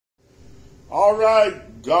All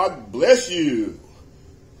right. God bless you.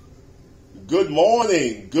 Good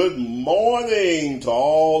morning. Good morning to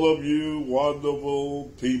all of you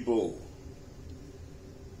wonderful people.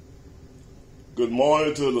 Good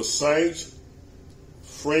morning to the saints,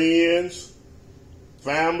 friends,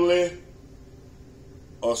 family,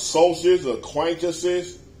 associates,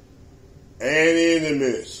 acquaintances, and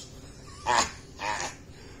enemies.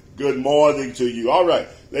 Good morning to you. All right.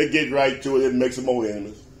 Let's get right to it and make some more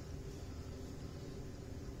enemies.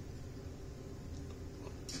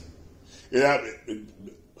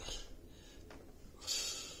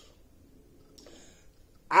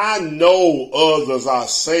 I know others are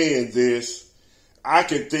saying this. I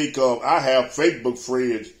can think of, I have Facebook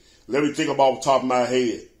friends. Let me think of off the top of my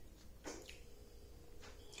head.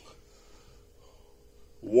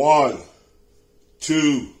 1,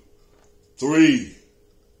 2, 3,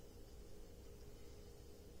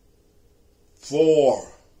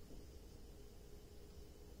 4,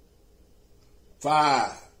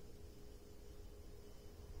 5.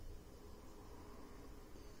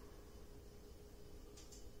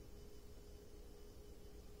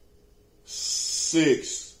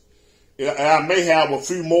 6. And I may have a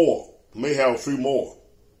few more.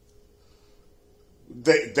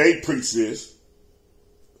 They preach this.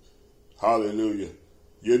 Hallelujah.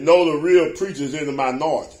 You know the real preachers in the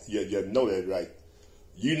minority. You know that, right?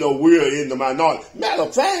 You know we're in the minority. Matter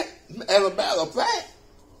of fact,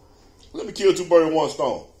 let me kill two birds with one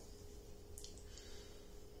stone.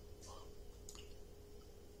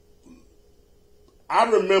 I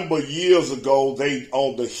remember years ago,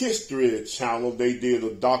 on the History Channel, they did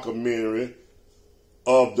a documentary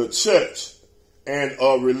of the church and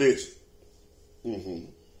of religion. 20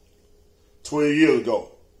 years ago.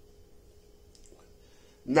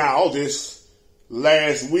 Now, this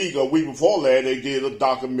last week or week before that, they did a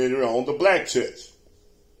documentary on the black church.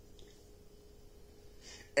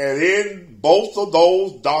 And in both of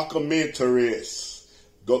those documentaries,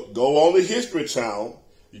 go on the History Channel.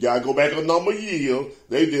 You got to go back a number of years.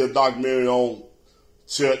 They did a documentary on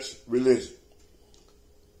church religion.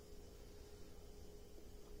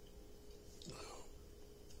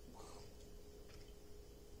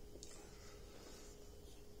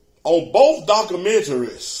 On both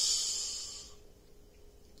documentaries,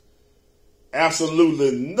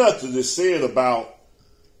 absolutely nothing is said about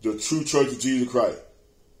the true church of Jesus Christ.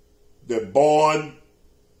 They're born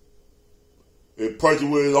and purchased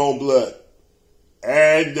with his own blood.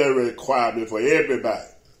 And the requirement for everybody.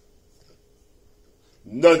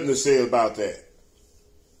 Nothing to say about that.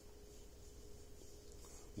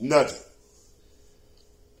 Nothing.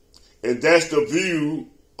 And that's the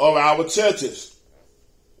view of our churches.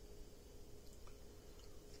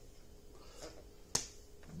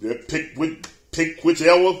 They pick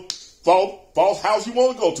whichever false house you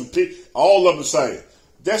want to go to. Pick all of them the same.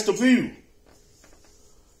 That's the view.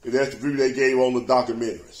 And that's the view they gave on the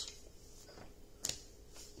documentaries.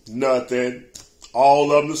 Nothing.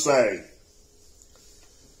 All of them the same.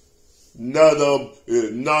 None of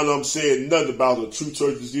them said nothing about the true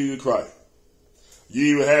church of Jesus Christ.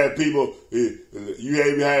 You even had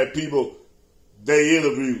people they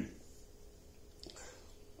interviewed.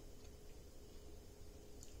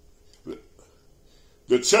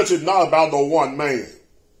 The church is not about no one man.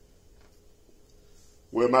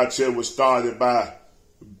 Well, my church was started by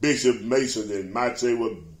Bishop Mason, and my church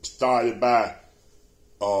was started by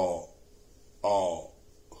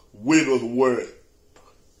Wigglesworth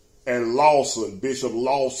and Lawson, Bishop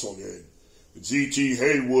Lawson, and G.T.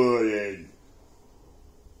 Haywood, and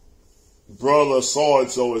Brother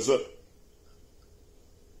so-and-so is up.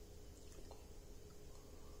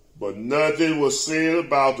 But nothing was said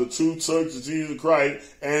about the true church of Jesus Christ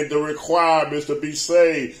and the requirements to be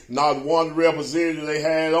saved. Not one representative they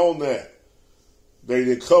had on that. They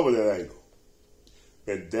didn't cover that angle.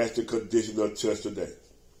 And that's the condition of the church today.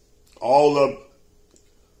 All of,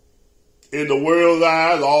 in the world's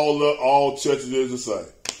eyes, all churches is the same.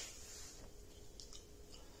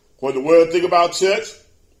 When the world think about church,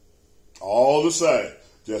 all the same.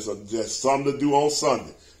 Just something to do on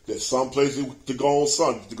Sunday. There's some places to go on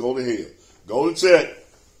Sunday to go to hell. Go to church,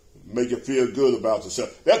 make you feel good about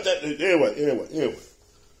yourself. Anyway.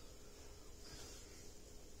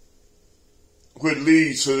 Which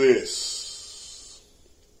leads to this.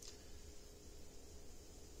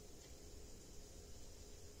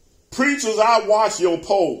 Preachers, I watch your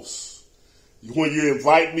posts. When you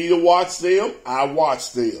invite me to watch them, I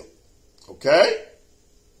watch them. Okay?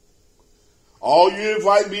 All you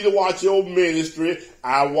invite me to watch your ministry,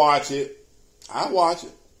 I watch it.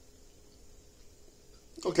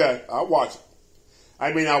 Okay, I watch it.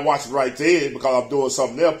 I mean, I watch it right there because I'm doing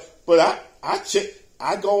something else, but I check.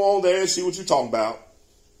 I go on there and see what you're talking about.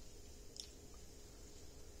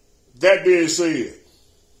 That being said,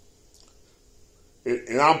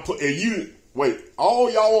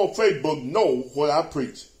 all y'all on Facebook know what I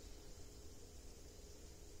preach.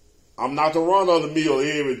 I'm not the run of the mill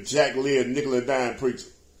every Jack Lynn, nickel and dime preacher.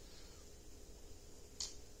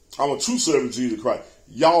 I'm a true servant of Jesus Christ.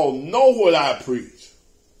 Y'all know what I preach.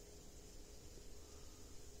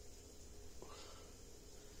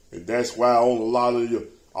 And that's why on a lot of you,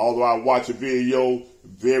 although I watch a video,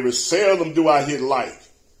 very seldom do I hit like.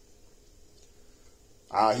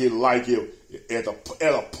 I hit like at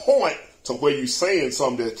a point to where you're saying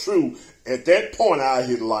something that's true. At that point, I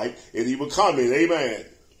hit like and even comment, amen.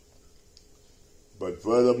 But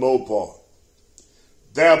for the most part,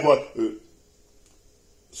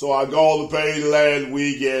 so I go on the page last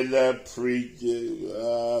week and that preaching,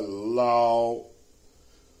 Lord.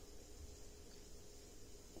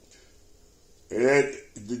 And then,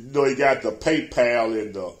 you got the PayPal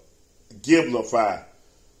and the Givelify.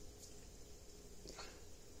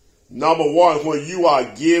 Number one, when you are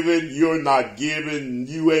giving, you're not giving,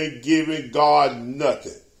 you ain't giving God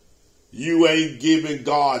nothing. You ain't giving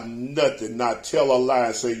God nothing. Not tell a lie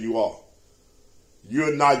and say you are.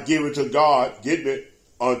 You're not giving to God, get me,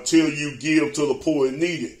 until you give to the poor and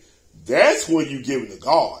needy. That's when you give to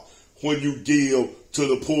God. When you give to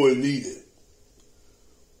the poor and needy.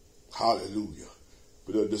 Hallelujah.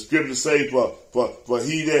 But the scripture say for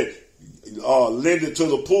he that lend it to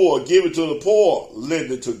the poor, give it to the poor,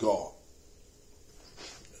 lend it to God.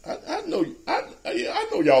 I know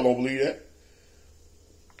y'all don't believe that.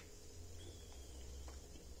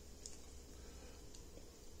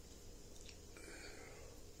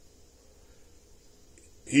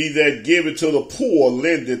 He that giveth to the poor,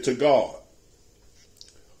 lend it to God.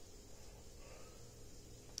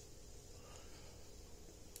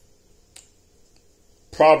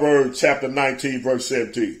 Proverbs chapter 19, verse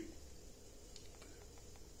 17.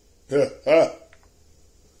 In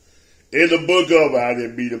the book of I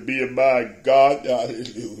didn't mean to be in my God.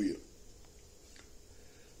 Hallelujah.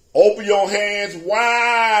 Open your hands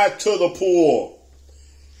wide to the poor.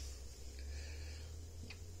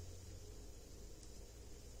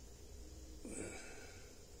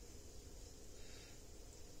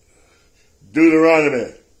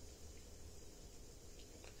 Deuteronomy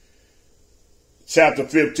chapter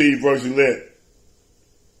 15, verse 11.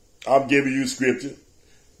 I'm giving you scripture.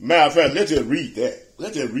 Matter of fact, let's just read that.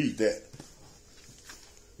 Let's just read that.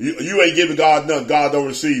 You ain't giving God nothing. God don't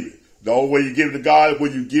receive it. The only way you give it to God is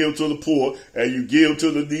when you give to the poor and you give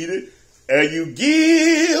to the needy and you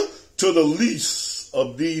give to the least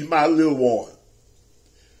of these my little ones.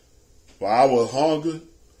 For I was hungry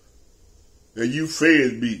and you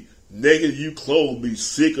fed me. Naked, you clothed me.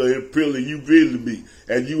 Sick or in prison, you visited me.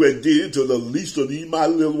 And you had did it to the least of these my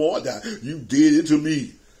little ones. You did it to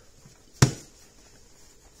me.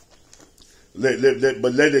 But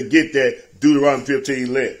let it get that Deuteronomy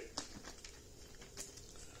 15 let.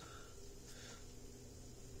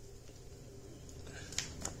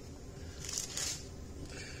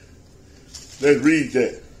 Let's read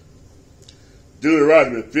that.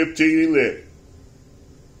 Deuteronomy 15:11.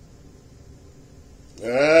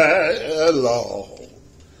 Lord.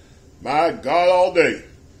 My God all day.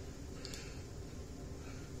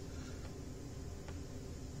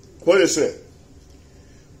 What it say?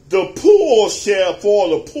 The poor shall, for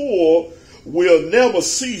the poor will never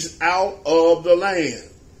cease out of the land.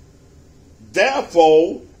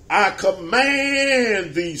 Therefore, I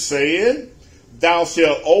command thee, saying, thou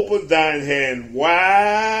shalt open thine hand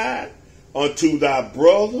wide unto thy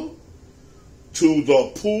brother, to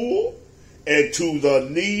the poor, and to the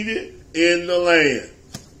needy in the land.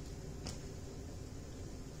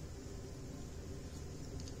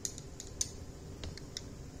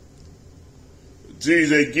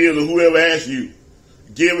 Jesus give to whoever asks you.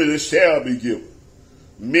 Give it, it shall be given.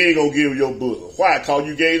 Men gonna give your bosom. Why? Because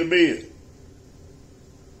you gave the men.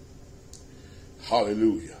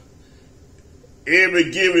 Hallelujah.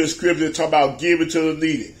 Every given scripture talk about giving to the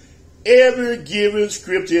needy. Every given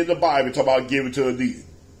scripture in the Bible talk about giving to the needy.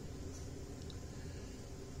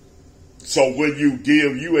 So when you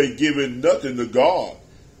give, you ain't giving nothing to God.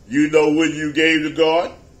 You know when you gave to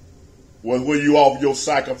God? When you offer your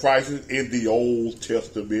sacrifices in the Old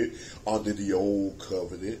Testament, under the Old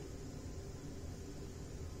Covenant.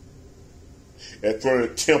 And for the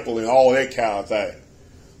temple and all that kind of thing.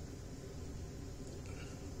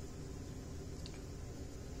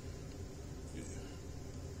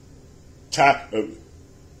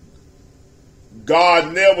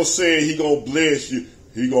 God never said he gonna bless you.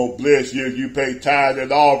 He gonna bless you if you pay tithe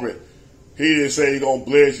and offering. He didn't say he's going to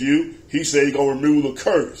bless you. He said he's going to remove the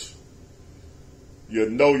curse. You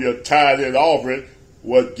know your tithe and offering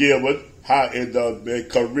was given. How in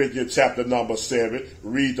Corinthians chapter number 7.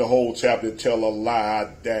 Read the whole chapter and tell a lie. I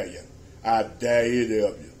dare you. I dare any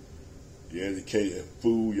of you. You educated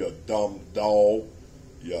fool, you dumb dog.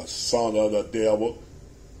 You son of the devil.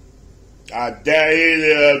 I dare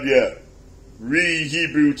any of you. Read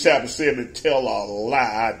Hebrews chapter 7 and tell a lie.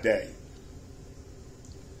 I dare you.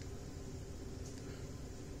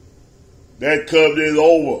 That covenant is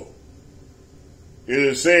over.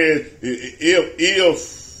 It says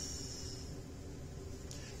if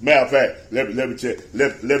matter of fact, let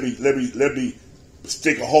me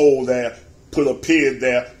stick a hole there, put a pin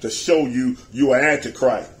there to show you are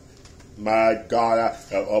Antichrist. My God,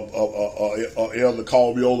 elder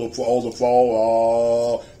called me on the phone.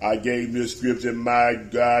 Oh, I gave him this scripture. My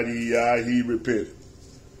God, he repented.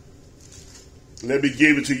 Let me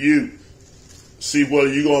give it to you. See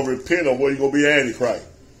whether you're going to repent or whether you're going to be Antichrist.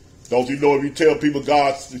 Don't you know if you tell people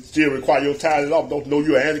God still require your tithe off, don't you know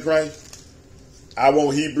you're Antichrist? I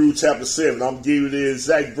want Hebrews chapter 7. I'm giving you the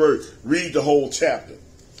exact verse. Read the whole chapter.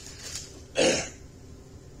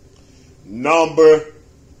 Number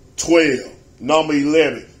 12. Number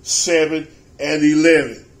 11. 7 and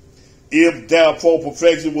 11. If therefore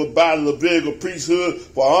perfection was by the Levitical priesthood,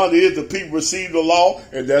 for under it the people received the law,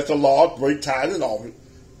 and that's the law, great tithe and offering.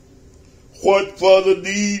 What further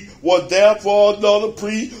need was there for another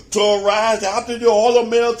priest to arise after the order of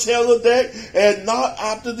Melchizedek and not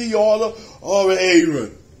after the order of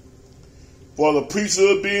Aaron? For the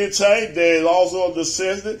priesthood being changed, there is also a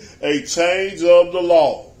necessity, a change of the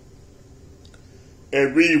law.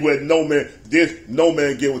 And read what no man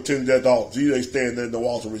give a tenth of that off. Jesus ain't standing there in the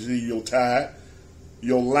wall to receive your tithe.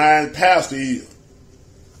 Your lying pastor is.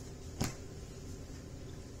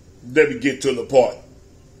 Let me get to the part.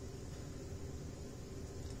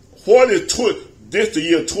 What is this the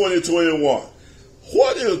year 2021?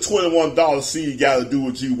 What is a $21 seed got to do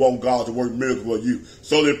with you want God to work miracles for you?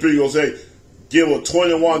 So the people gonna say, give a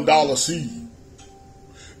 $21 seed.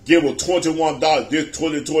 Give a $21 this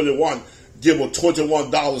 2021. Give a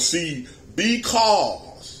 $21 seed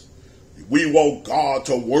because we want God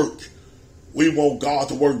to work. We want God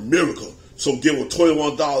to work miracles. So give a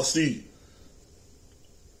 $21 seed.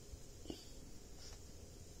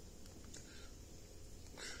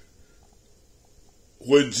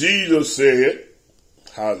 When Jesus said,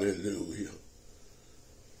 hallelujah,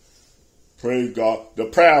 praise God, the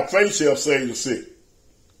prayer of faith shall save the sick.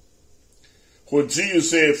 When Jesus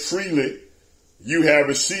said, freely you have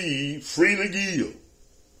received, freely give.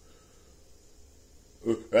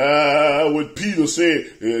 When Peter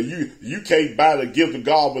said, you can't buy the gift of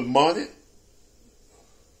God with money.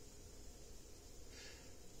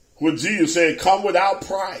 When Jesus said, come without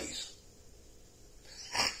price.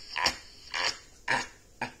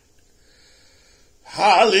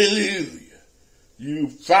 Hallelujah. You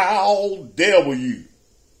foul devil, you.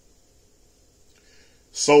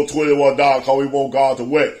 So $21 because we want God to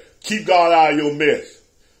work. Keep God out of your mess.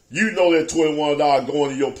 You know that $21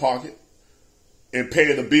 going in your pocket and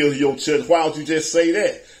paying the bills of your church. Why don't you just say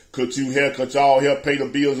that? Could y'all help pay the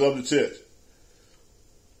bills of the church?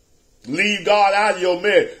 Leave God out of your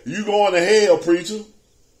mess. You going to hell, preacher.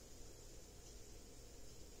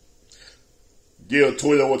 Give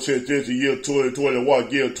 21 cents this year 2021.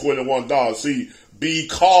 Give $21 seed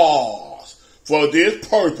because for this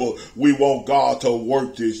purpose we want God to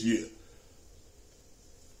work this year.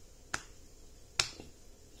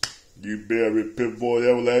 You better repent before it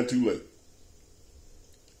ever land too late.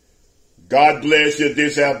 God bless you.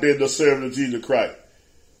 This has been the servant of Jesus Christ,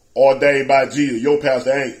 ordained by Jesus. Your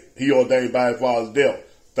pastor ain't. He ordained by his Father's death.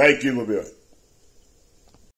 Thank you, my brother.